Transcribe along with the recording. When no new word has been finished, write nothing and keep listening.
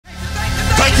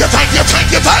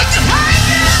you, thank you.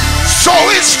 So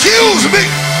excuse me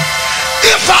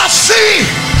if I see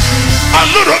a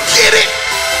little giddy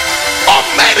or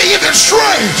maybe even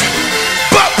strange,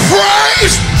 but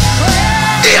praise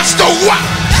is the way.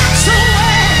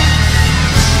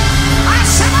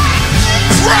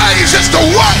 Praise is the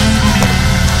way.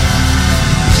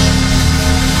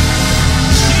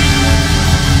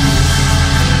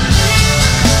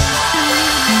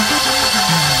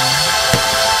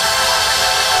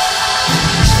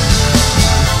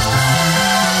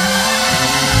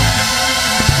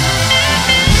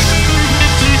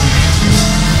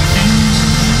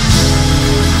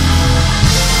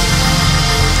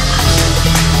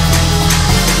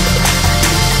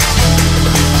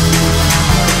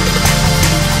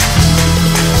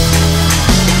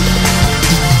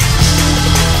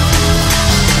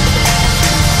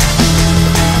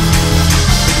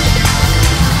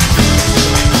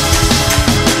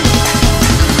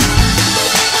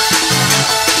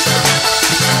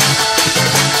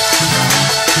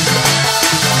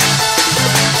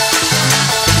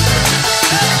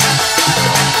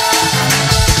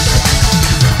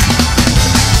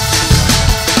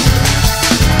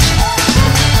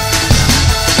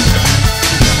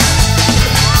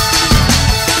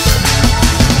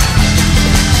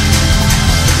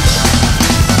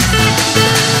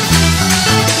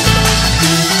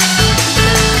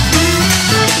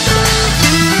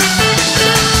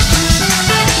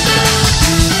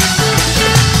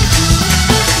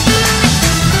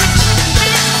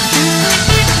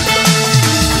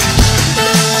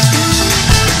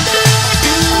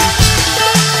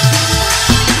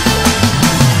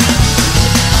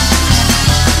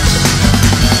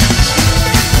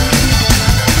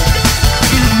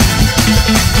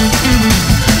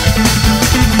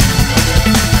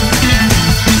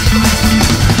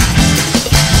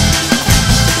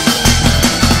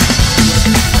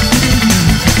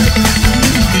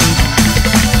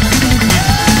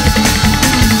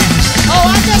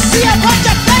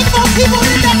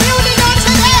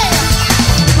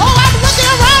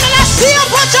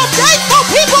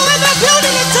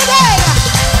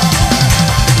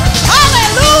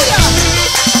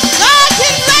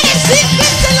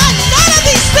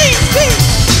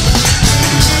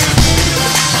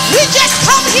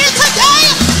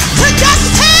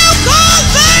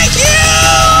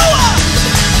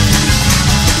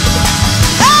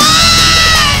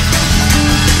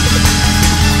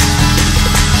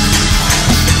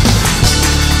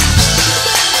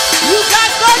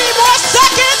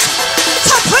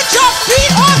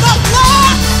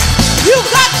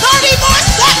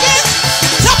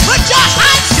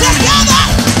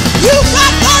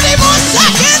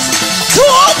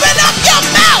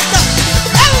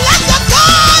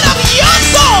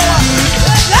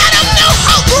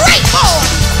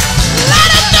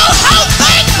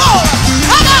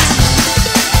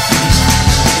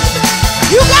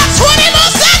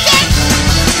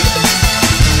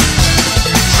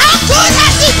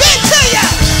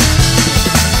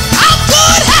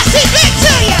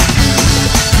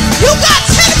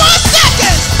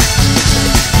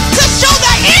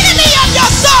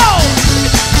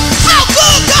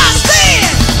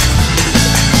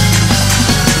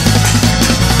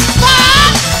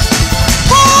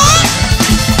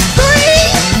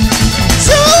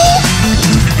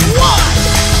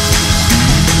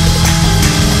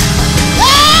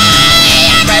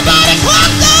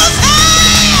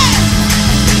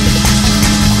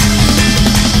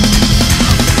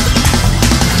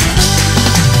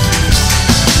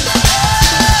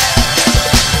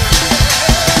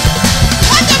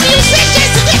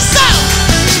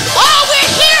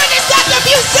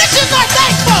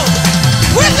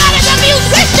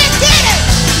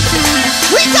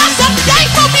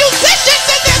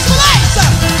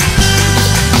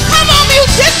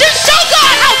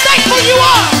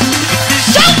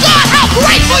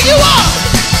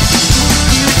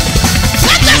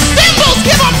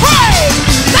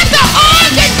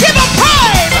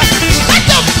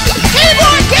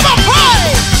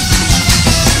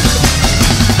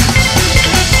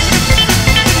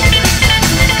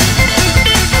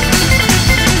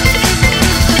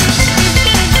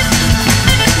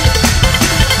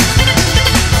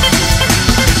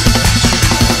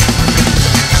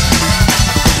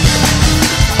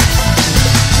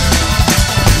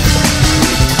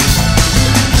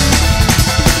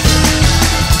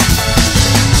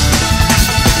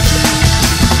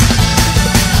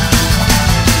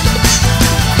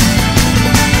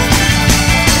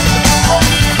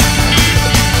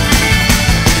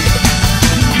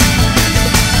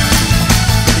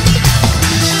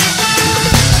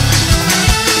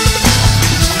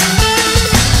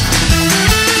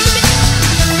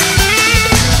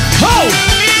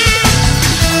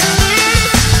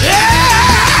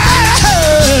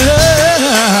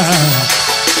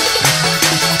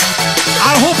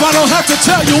 don't have to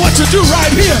tell you what to do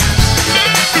right here.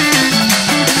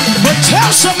 But tell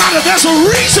somebody there's a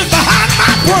reason behind my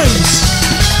praise.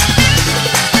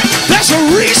 There's a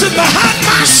reason behind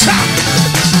my shout.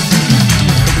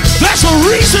 There's a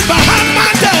reason behind my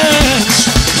dance.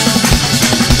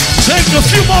 Take a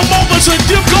few more moments and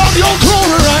give God your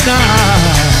glory right now.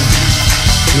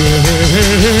 Yeah.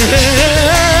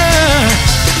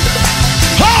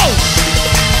 Oh!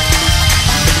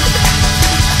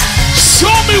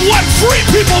 Show me what free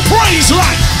people praise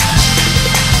like.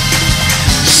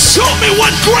 Show me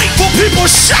what grateful people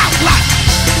shout like.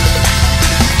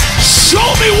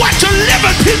 Show me what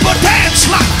delivered people dance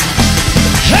like.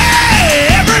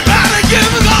 Hey, everybody give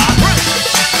God praise.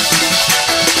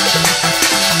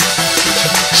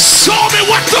 Show me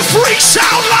what the free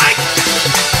sound like.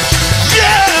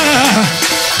 Yeah.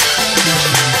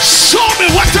 Show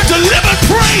me what the delivered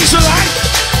praise like.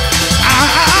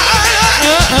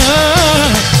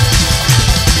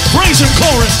 Praise him,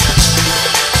 chorus.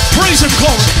 Praise him,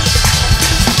 chorus.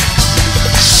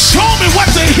 Show me what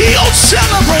the healed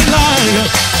celebrate like.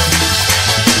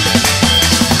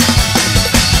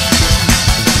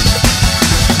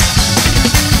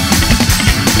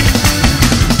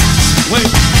 Wait.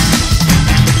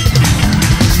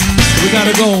 We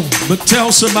gotta go, but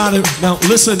tell somebody now.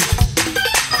 Listen,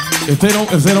 if they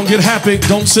don't get happy,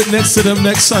 don't sit next to them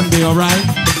next Sunday, all right?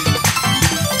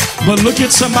 But look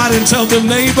at somebody and tell them,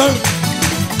 neighbor,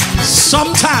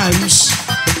 sometimes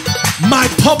my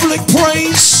public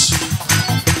praise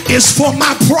is for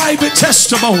my private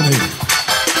testimony.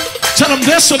 Tell them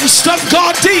there's some stuff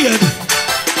God did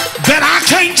that I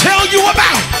can't tell you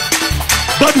about.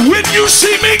 But when you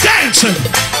see me dancing,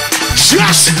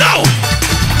 just know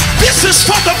this is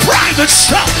for the private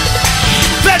stuff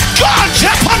that God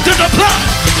kept under the blood.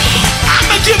 I'm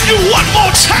going to give you one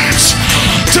more chance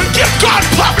to give God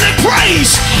public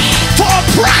praise for a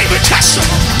private testimony.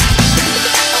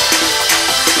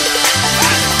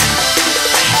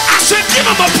 I said give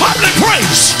him a public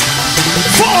praise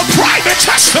for a private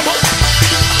testimony.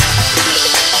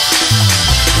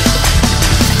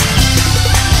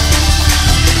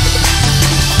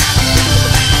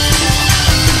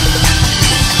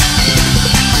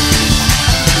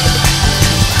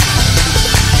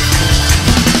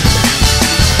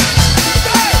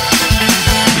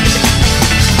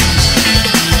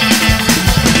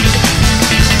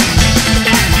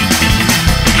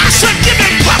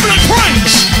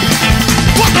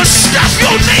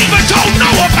 Your neighbor don't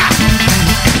know about.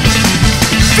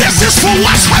 This is for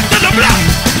what's under the blood.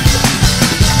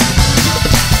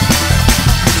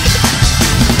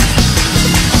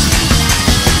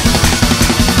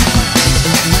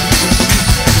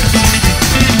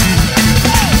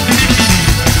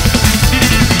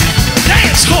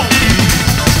 Dance hall.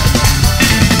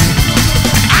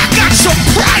 I got some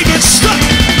private stuff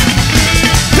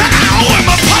that I owe him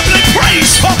a public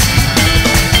praise for.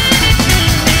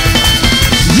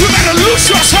 You better loose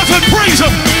yourself and praise him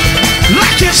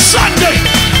like it's Sunday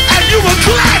and you were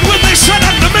glad when they said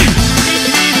unto me.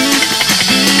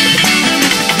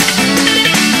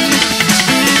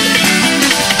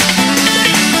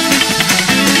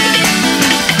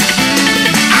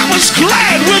 I was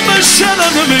glad when they said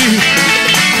unto me.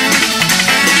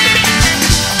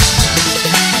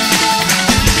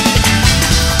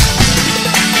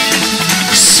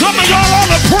 Some of y'all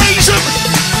ought to praise him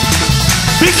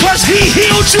because he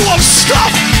healed you of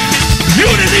stuff you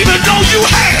didn't even know you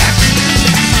had.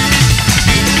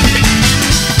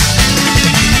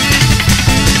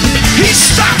 He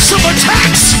stopped some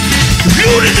attacks you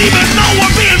didn't even know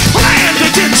were being planned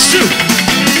against you.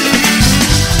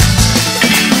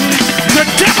 The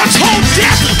devil told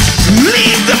death,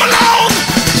 leave them alone.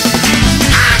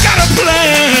 I got a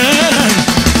plan.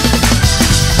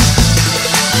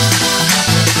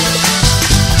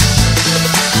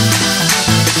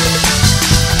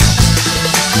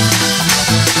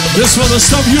 This for the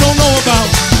stuff you don't know about.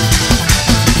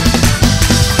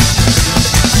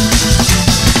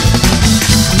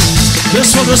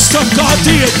 This for the stuff God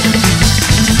did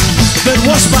that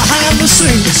was behind the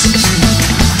scenes.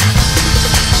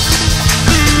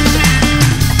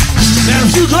 Now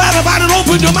if you're glad about it,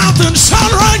 open your mouth and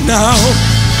shout right now.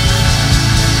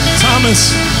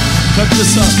 Thomas, cut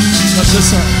this up. Cut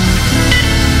this up.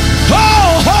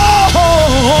 Ho, ho, ho,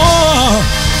 ho.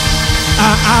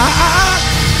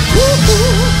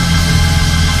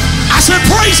 I said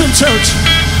praise him, church.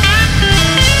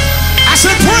 I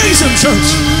said praise him,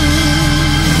 church.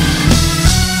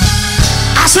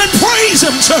 I said praise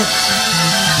him, church.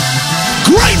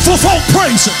 Grateful folk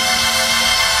praise him.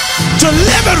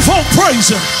 Delivered folk praise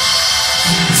him.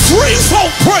 Free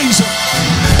folk praise him.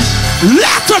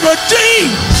 let the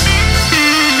redeemed,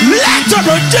 let the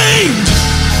redeemed,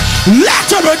 let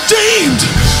the redeemed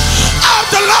of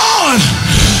the Lord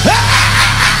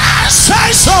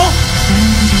say so.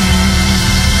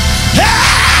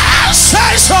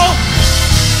 Say so.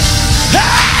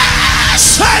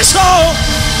 Say so.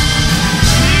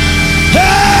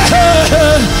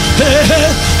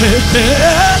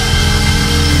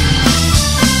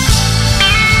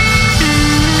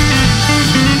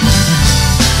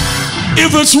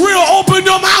 If it's real, open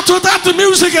your mouth without the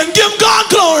music and give God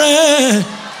glory.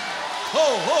 Ho,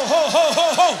 ho, ho, ho,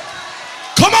 ho, ho.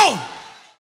 Come on.